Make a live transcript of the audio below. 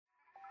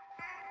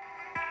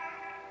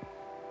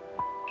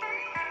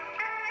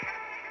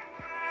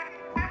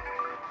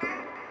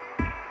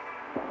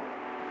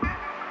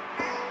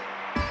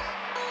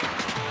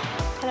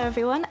Hello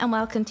everyone and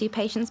welcome to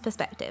Patient's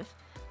Perspective.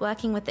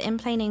 Working with the In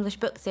Plain English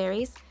book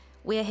series,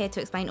 we are here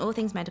to explain all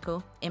things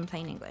medical in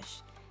plain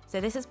English. So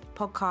this is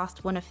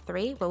podcast 1 of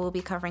 3 where we'll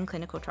be covering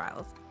clinical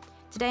trials.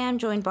 Today I'm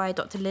joined by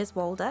Dr. Liz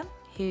Walder,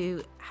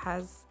 who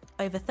has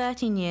over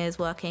 13 years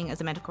working as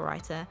a medical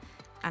writer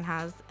and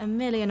has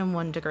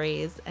 1,000,001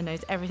 degrees and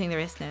knows everything there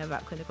is to know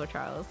about clinical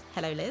trials.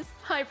 Hello Liz.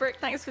 Hi Brooke,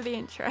 thanks for the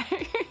intro.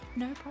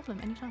 No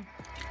problem, anytime.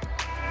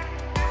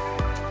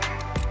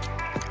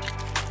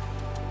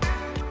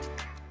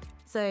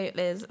 So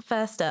Liz,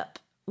 first up,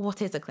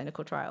 what is a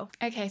clinical trial?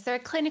 Okay, so a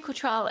clinical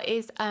trial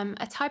is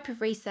a type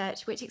of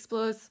research which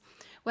explores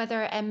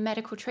whether a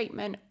medical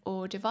treatment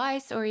or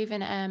device or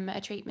even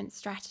a treatment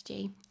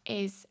strategy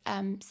is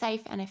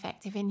safe and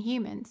effective in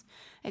humans.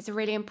 It's a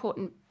really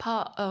important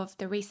part of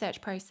the research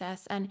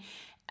process, and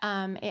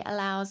it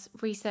allows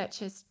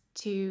researchers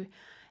to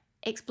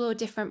explore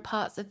different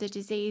parts of the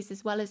disease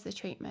as well as the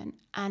treatment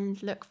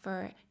and look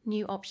for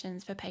new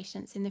options for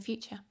patients in the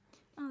future.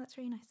 Oh, that's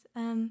really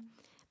nice.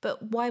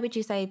 But why would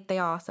you say they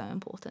are so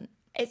important?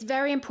 It's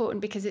very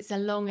important because it's a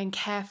long and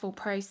careful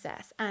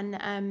process.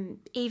 And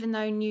even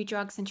though new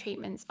drugs and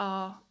treatments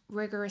are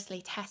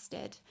rigorously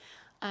tested,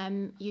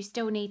 you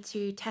still need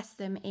to test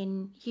them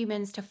in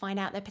humans to find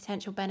out their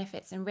potential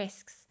benefits and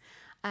risks.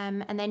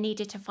 And they're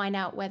needed to find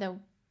out whether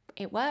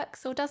it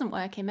works or doesn't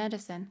work in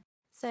medicine.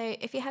 So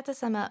if you had to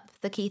sum up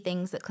the key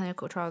things that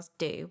clinical trials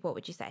do, what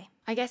would you say?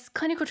 I guess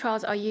clinical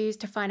trials are used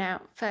to find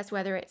out first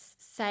whether it's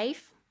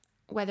safe,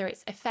 whether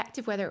it's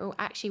effective, whether it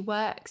actually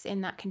works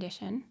in that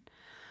condition,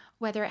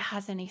 whether it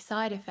has any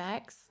side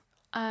effects,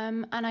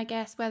 and I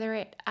guess whether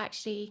it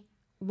actually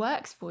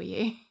works for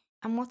you.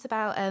 And what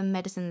about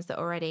medicines that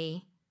are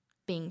already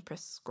being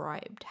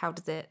prescribed? How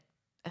does it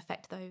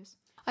affect those?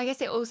 I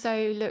guess it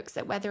also looks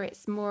at whether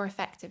it's more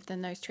effective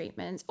than those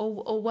treatments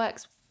or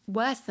works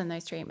worse than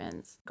those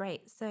treatments.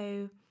 Great.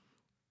 So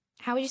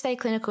how would you say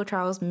clinical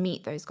trials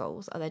meet those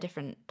goals? Are there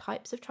different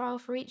types of trial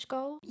for each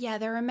goal? Yeah,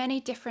 there are many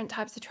different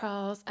types of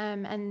trials,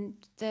 and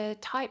the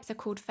types are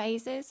called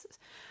phases,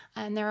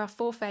 and there are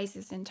 4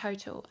 phases in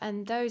total,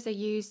 and those are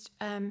used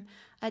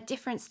at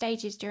different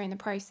stages during the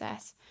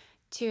process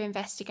to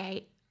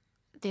investigate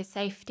the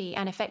safety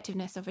and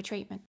effectiveness of a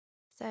treatment.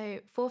 So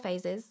 4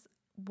 phases.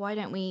 Why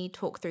don't we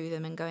talk through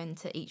them and go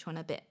into each one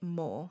a bit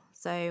more?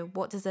 So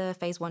what does a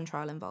phase 1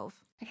 trial involve?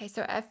 Okay,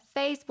 so a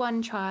phase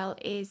 1 trial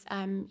is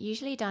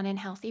usually done in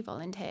healthy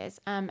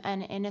volunteers and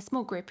in a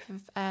small group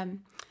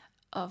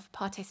of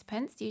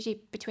participants,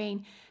 usually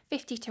between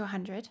 50 to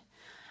 100.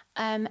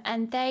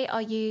 And they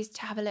are used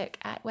to have a look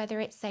at whether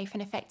it's safe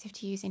and effective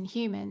to use in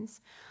humans.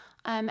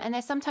 And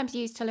they're sometimes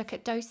used to look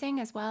at dosing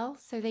as well.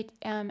 So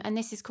and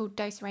this is called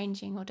dose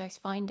ranging or dose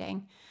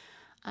finding.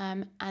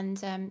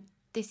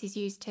 This is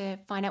used to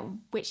find out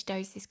which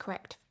dose is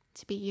correct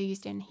to be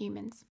used in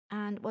humans.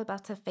 And what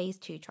about a phase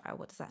 2 trial?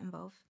 What does that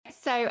involve?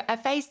 So a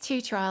phase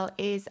 2 trial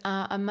is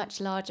a much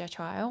larger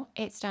trial.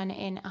 It's done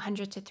in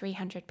 100 to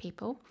 300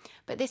 people,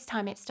 but this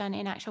time it's done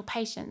in actual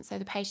patients, so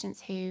the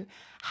patients who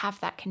have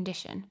that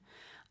condition.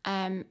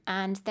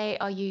 And they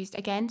are used,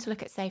 again, to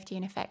look at safety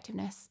and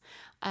effectiveness,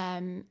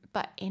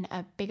 but in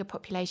a bigger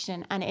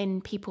population and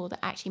in people that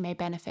actually may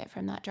benefit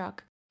from that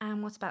drug.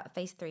 And what about a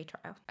phase 3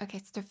 trial?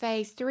 Okay, so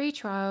phase 3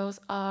 trials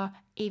are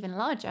even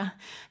larger.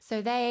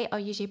 So they are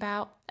usually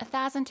about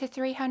 1,000 to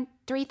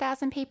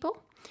 3,000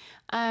 people.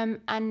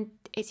 And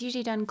it's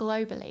usually done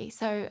globally.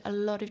 So a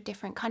lot of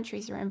different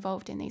countries are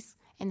involved in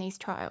these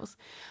trials.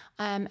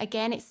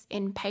 Again, it's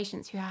in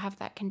patients who have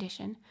that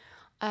condition.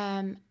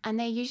 And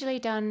they're usually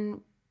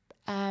done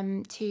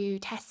to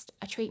test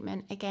a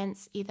treatment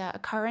against either a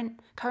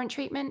current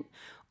treatment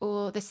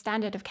or the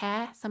standard of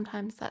care,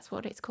 sometimes that's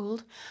what it's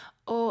called,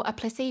 or a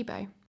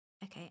placebo.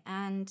 Okay,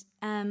 and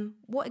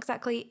what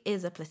exactly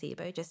is a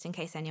placebo, just in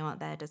case anyone out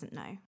there doesn't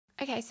know?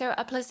 Okay, so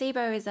a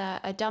placebo is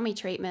a dummy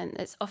treatment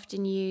that's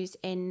often used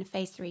in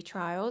phase 3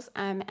 trials,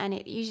 and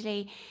it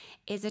usually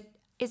is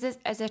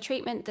a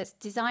treatment that's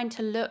designed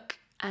to look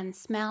and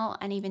smell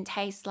and even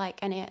taste like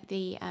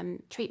the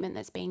treatment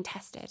that's being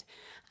tested.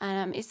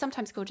 It's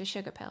sometimes called a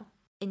sugar pill.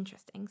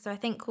 Interesting. So I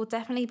think we'll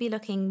definitely be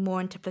looking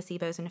more into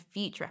placebos in a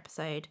future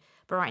episode,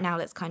 but right now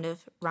let's kind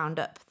of round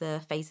up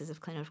the phases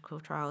of clinical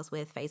trials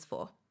with phase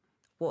 4.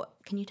 What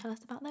can you tell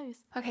us about those?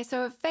 Okay,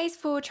 so a phase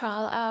 4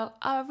 trial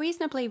are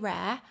reasonably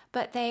rare,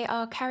 but they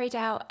are carried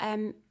out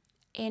in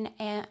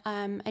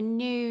a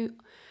new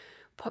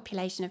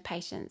population of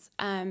patients,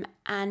 and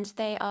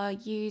they are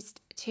used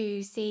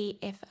to see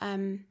if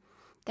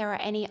there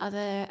are any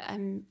other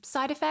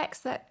side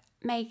effects that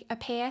may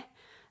appear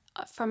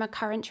from a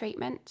current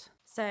treatment.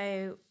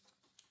 So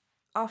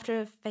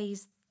after a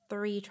phase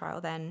 3 trial,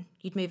 then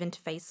you'd move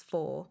into phase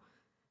 4,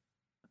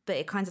 but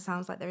it kind of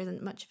sounds like there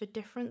isn't much of a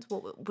difference.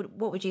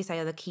 What would you say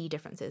are the key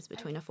differences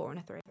between a 4 and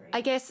a 3?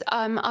 I guess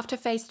after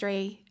phase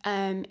 3,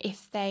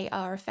 if they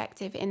are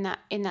effective in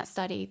that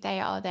study, they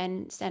are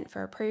then sent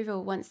for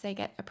approval. Once they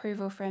get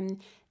approval from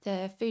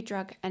the Food,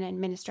 Drug and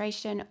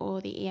Administration,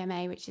 or the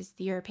EMA, which is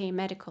the European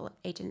Medical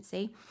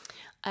Agency,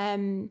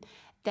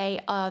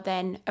 they are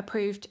then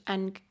approved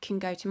and can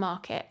go to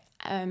market.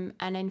 And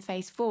in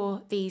phase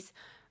 4, these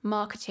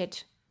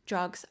marketed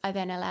drugs are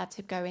then allowed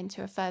to go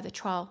into a further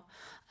trial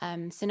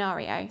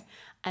scenario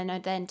and are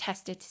then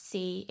tested to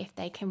see if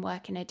they can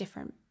work in a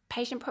different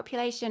patient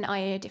population,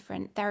 i.e. a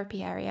different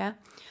therapy area,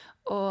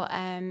 or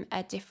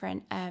a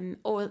different,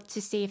 or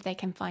to see if they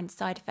can find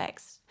side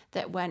effects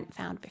that weren't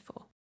found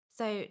before.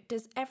 So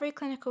does every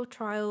clinical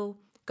trial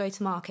go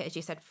to market, as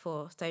you said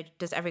before? So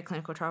does every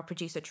clinical trial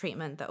produce a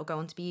treatment that will go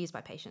on to be used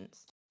by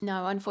patients?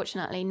 No,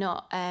 unfortunately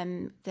not.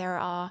 There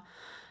are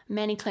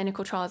many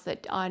clinical trials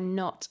that are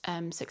not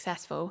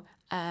successful.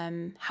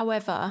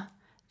 However,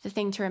 the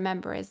thing to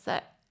remember is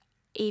that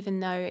even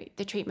though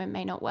the treatment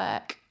may not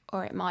work,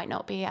 or it might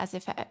not be as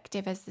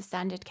effective as the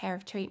standard care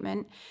of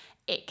treatment,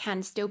 it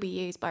can still be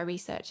used by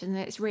researchers, and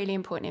it's really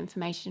important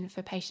information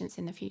for patients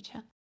in the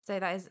future. So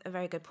that is a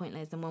very good point,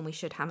 Liz, and one we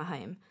should hammer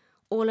home.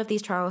 All of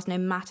these trials, no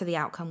matter the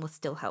outcome, will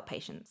still help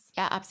patients.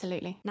 Yeah,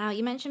 absolutely. Now,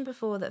 you mentioned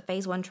before that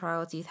phase 1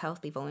 trials use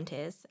healthy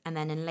volunteers, and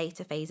then in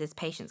later phases,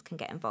 patients can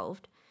get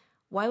involved.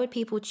 Why would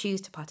people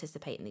choose to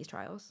participate in these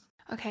trials?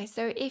 Okay,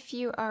 so if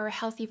you are a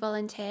healthy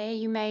volunteer,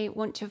 you may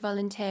want to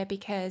volunteer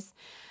because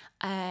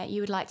you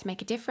would like to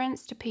make a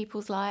difference to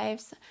people's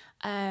lives,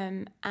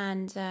 you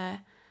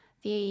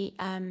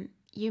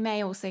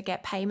may also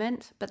get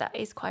payment, but that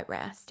is quite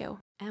rare still.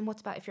 And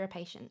what about if you're a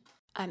patient?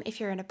 If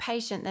you're a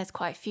patient, there's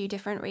quite a few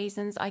different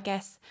reasons. I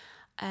guess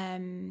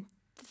the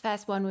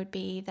first one would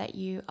be that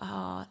you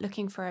are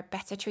looking for a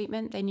better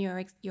treatment than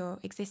your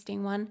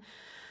existing one.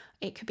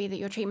 It could be that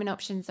your treatment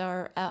options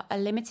are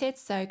limited,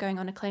 so going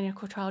on a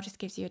clinical trial just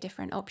gives you a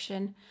different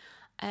option.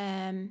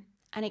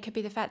 And it could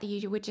be the fact that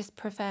you would just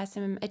prefer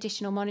some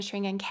additional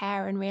monitoring and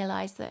care and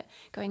realise that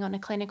going on a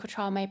clinical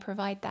trial may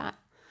provide that.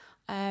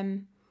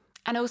 And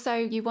also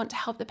you want to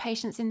help the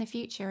patients in the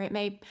future. It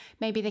may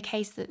be the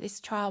case that this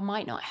trial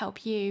might not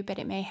help you, but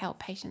it may help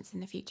patients in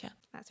the future.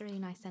 That's a really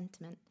nice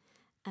sentiment.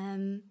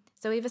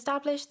 So we've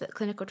established that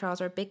clinical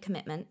trials are a big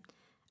commitment,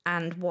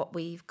 and what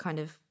we've kind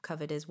of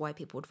covered is why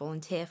people would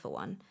volunteer for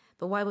one.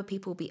 But why would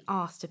people be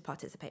asked to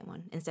participate in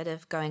one instead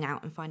of going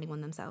out and finding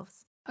one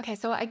themselves? Okay,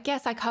 so I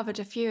guess I covered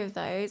a few of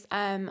those.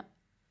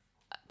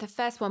 The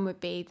first one would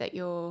be that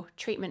your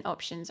treatment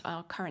options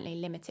are currently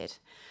limited.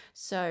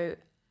 So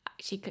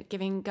actually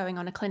going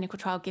on a clinical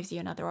trial gives you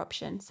another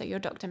option. So your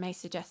doctor may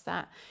suggest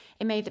that.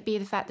 It may be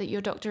the fact that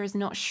your doctor is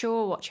not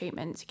sure what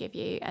treatment to give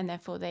you, and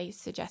therefore they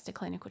suggest a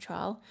clinical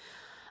trial.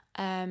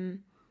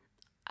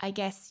 I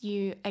guess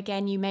you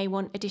may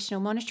want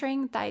additional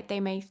monitoring. They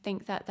may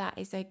think that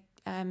is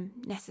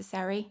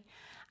necessary.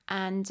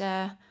 And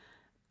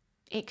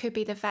it could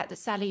be the fact that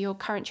sadly your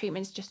current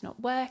treatment is just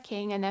not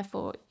working, and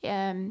therefore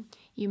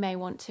you may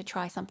want to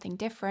try something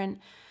different.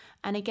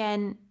 And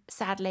again,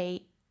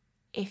 sadly,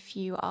 if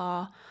you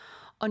are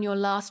on your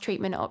last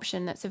treatment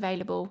option that's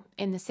available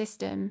in the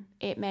system,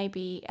 it may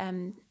be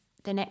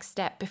the next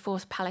step before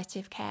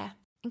palliative care.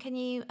 And can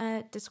you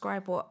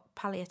describe what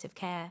palliative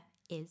care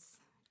is,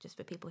 just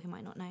for people who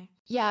might not know?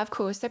 Yeah, of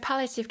course. So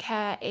palliative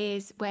care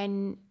is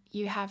when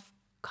you have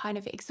kind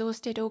of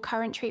exhausted all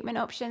current treatment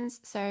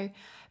options. So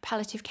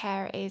palliative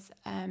care is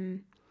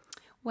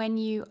when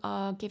you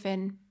are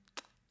given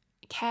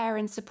care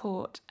and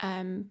support,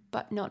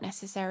 but not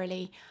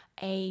necessarily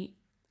a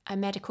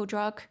medical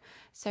drug.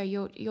 So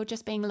you're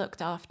just being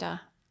looked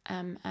after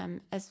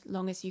as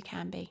long as you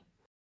can be.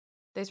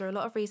 Those are a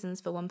lot of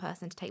reasons for one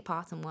person to take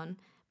part in one,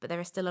 but there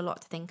is still a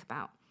lot to think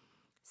about.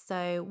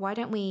 So why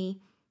don't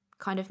we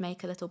kind of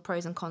make a little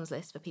pros and cons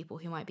list for people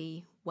who might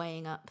be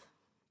weighing up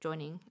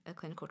joining a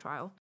clinical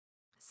trial.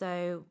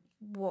 So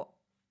what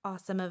are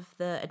some of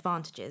the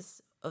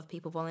advantages of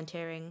people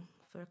volunteering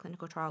for a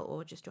clinical trial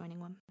or just joining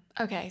one?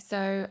 Okay,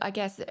 so I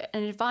guess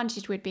an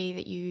advantage would be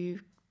that you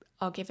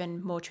are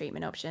given more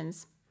treatment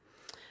options,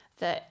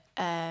 that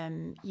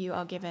you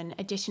are given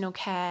additional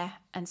care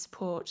and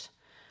support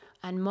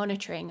and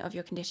monitoring of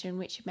your condition,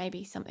 which may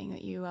be something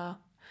that you are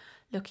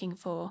looking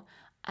for.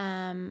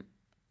 And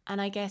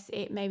I guess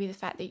it may be the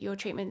fact that your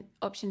treatment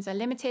options are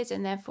limited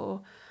and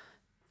therefore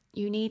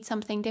you need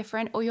something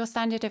different, or your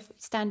standard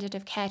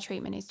of care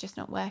treatment is just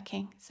not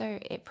working. So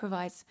it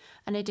provides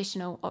an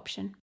additional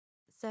option.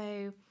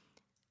 So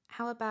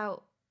how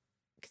about,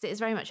 because it is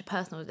very much a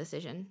personal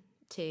decision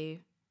to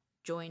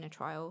join a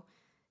trial,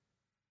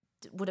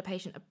 would a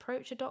patient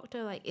approach a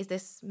doctor? Like, is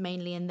this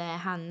mainly in their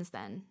hands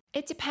then?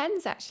 It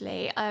depends,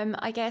 actually.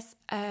 I guess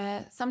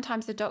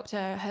sometimes the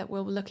doctor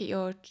will look at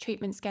your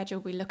treatment schedule,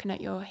 be looking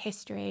at your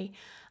history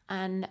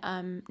and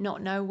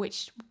not know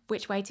which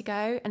way to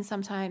go. And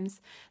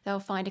sometimes they'll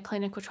find a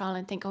clinical trial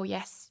and think, oh,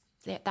 yes,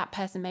 that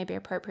person may be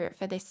appropriate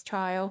for this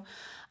trial.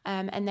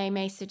 And they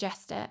may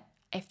suggest it.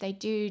 If they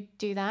do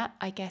that,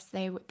 I guess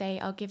they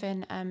are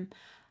given,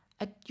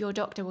 your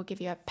doctor will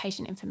give you a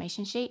patient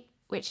information sheet,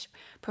 which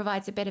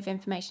provides a bit of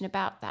information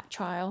about that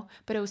trial,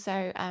 but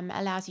also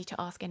allows you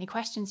to ask any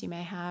questions you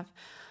may have.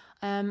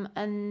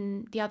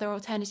 And the other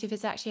alternative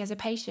is actually as a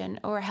patient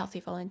or a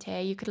healthy volunteer,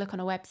 you could look on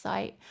a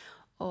website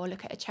or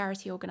look at a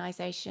charity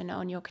organisation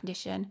on your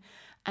condition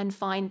and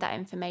find that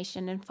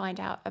information and find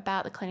out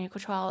about the clinical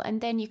trial. And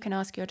then you can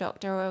ask your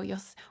doctor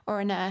or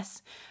a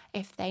nurse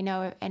if they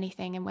know of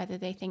anything and whether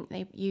they think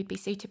you'd be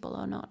suitable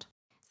or not.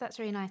 So that's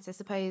really nice. I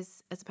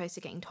suppose as opposed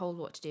to getting told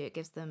what to do, it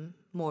gives them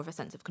more of a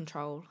sense of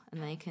control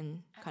and they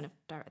can kind of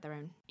direct their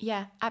own.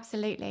 Yeah,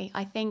 absolutely.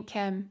 I think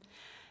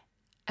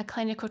a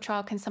clinical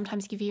trial can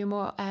sometimes give you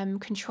more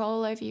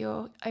control over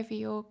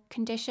your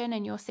condition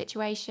and your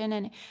situation,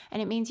 and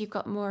it means you've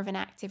got more of an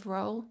active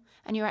role,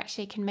 and you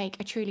actually can make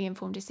a truly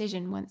informed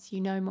decision once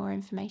you know more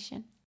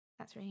information.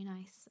 That's really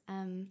nice.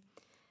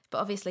 But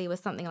obviously with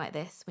something like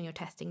this, when you're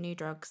testing new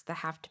drugs, there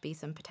have to be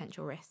some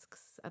potential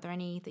risks. Are there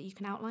any that you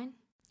can outline?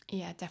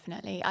 Yeah,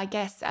 definitely. I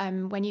guess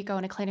when you go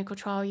on a clinical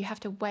trial, you have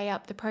to weigh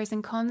up the pros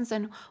and cons,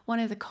 and one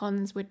of the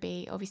cons would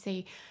be,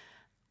 obviously,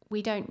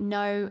 we don't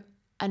know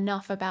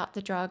enough about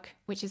the drug,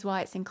 which is why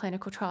it's in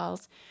clinical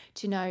trials,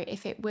 to know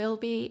if it will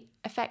be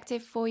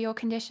effective for your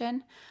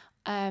condition.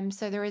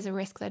 So there is a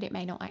risk that it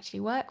may not actually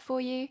work for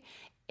you.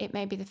 It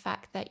may be the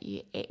fact that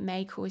it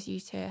may cause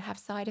you to have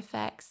side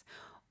effects,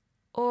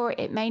 or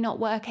it may not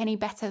work any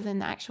better than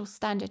the actual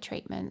standard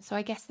treatment. So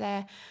I guess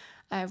there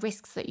are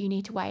risks that you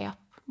need to weigh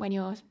up when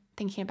you're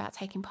thinking about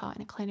taking part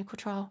in a clinical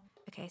trial.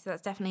 Okay, so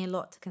that's definitely a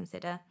lot to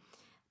consider.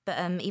 But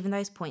even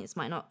those points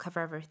might not cover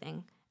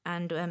everything.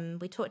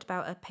 And we talked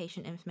about a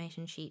patient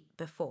information sheet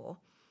before.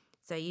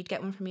 So you'd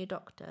get one from your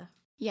doctor.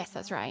 Yes,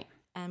 that's right.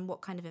 And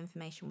what kind of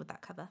information would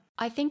that cover?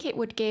 I think it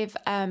would give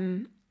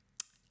an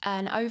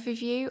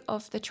overview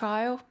of the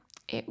trial.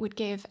 It would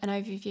give an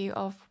overview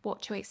of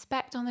what to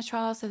expect on the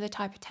trial, so the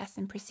type of tests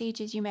and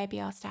procedures you may be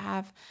asked to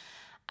have.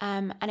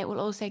 And it will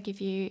also give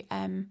you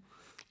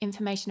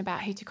information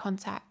about who to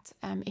contact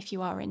if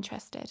you are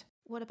interested.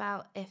 What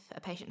about if a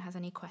patient has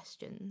any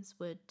questions?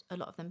 Would a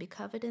lot of them be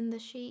covered in the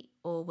sheet,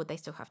 or would they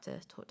still have to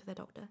talk to their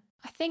doctor?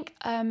 I think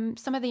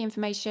some of the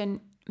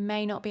information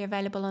may not be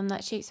available on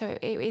that sheet, so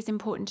it is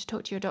important to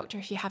talk to your doctor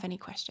if you have any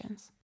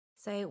questions.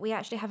 So we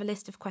actually have a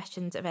list of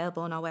questions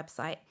available on our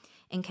website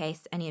in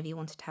case any of you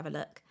wanted to have a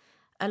look.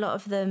 A lot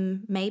of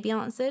them may be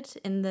answered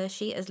in the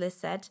sheet, as Liz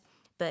said,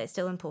 but it's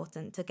still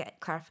important to get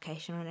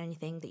clarification on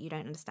anything that you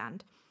don't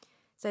understand.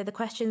 So the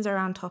questions are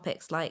around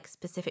topics like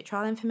specific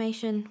trial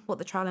information, what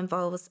the trial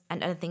involves,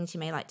 and other things you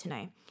may like to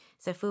know.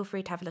 So feel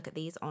free to have a look at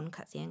these on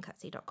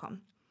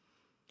cutseyandcutsey.com.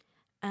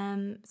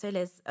 So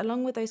Liz,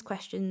 along with those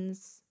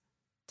questions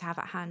to have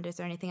at hand, is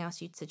there anything else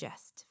you'd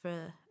suggest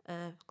for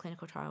a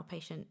clinical trial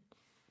patient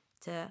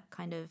to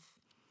kind of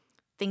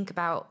think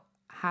about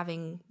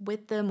having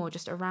with them or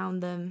just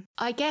around them?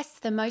 I guess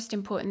the most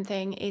important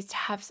thing is to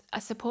have a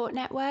support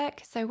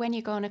network. So when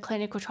you go on a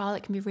clinical trial,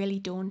 it can be really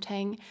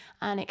daunting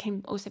and it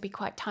can also be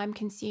quite time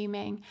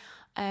consuming.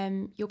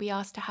 You'll be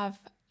asked to have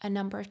a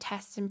number of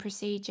tests and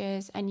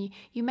procedures, and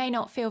you may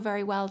not feel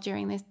very well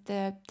during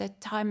the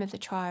time of the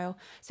trial.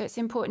 So it's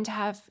important to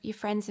have your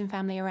friends and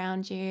family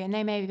around you, and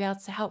they may be able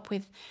to help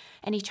with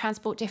any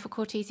transport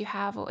difficulties you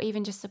have, or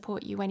even just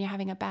support you when you're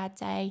having a bad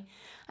day,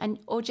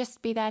 or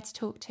just be there to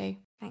talk to.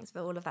 Thanks for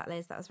all of that,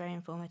 Liz. That was very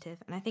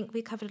informative. And I think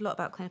we covered a lot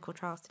about clinical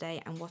trials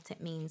today and what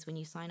it means when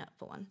you sign up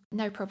for one.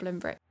 No problem,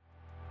 Britt.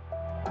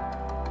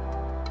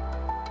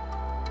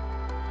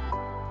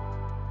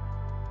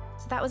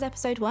 So that was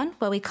episode 1,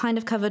 where we kind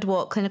of covered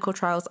what clinical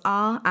trials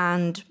are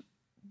and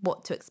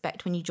what to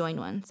expect when you join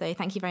one. So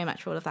thank you very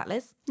much for all of that,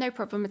 Liz. No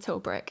problem at all,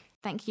 Brooke.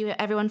 Thank you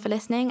everyone for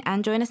listening,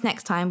 and join us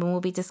next time when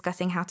we'll be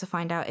discussing how to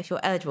find out if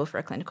you're eligible for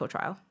a clinical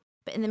trial.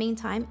 But in the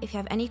meantime, if you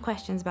have any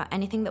questions about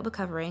anything that we're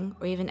covering,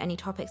 or even any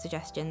topic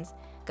suggestions,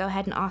 go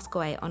ahead and ask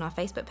away on our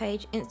Facebook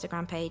page,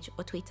 Instagram page,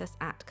 or tweet us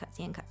at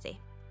Cutsey and Cutsey.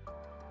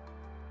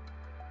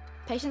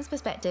 Patient's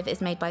Perspective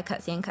is made by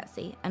Cutsey and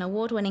Cutsey, an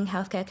award-winning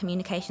healthcare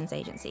communications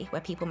agency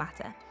where people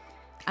matter,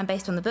 and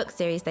based on the book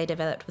series they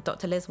developed with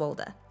Dr. Liz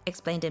Walder,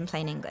 explained in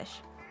plain English.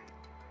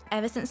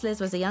 Ever since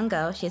Liz was a young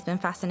girl, she has been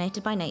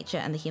fascinated by nature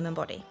and the human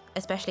body,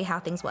 especially how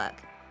things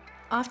work.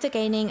 After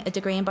gaining a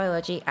degree in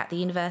biology at the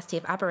University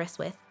of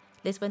Aberystwyth,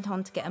 Liz went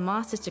on to get a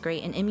master's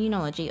degree in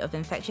immunology of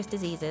infectious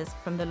diseases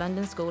from the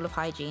London School of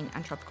Hygiene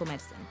and Tropical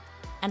Medicine,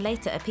 and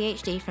later a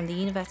PhD from the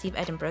University of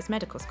Edinburgh's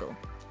Medical School.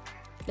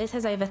 Liz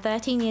has over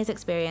 13 years'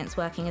 experience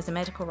working as a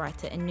medical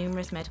writer in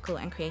numerous medical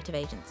and creative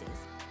agencies.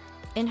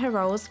 In her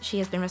roles, she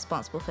has been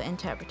responsible for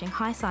interpreting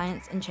high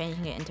science and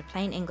changing it into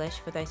plain English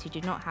for those who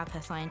do not have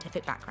her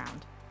scientific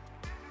background.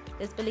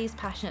 Liz believes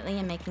passionately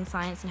in making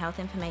science and health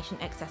information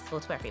accessible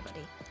to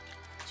everybody.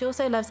 She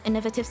also loves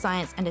innovative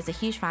science and is a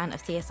huge fan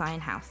of CSI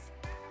in-house.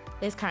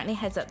 Liz currently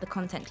heads up the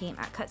content team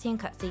at Cutsey &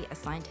 Cutsey as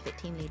scientific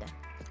team leader.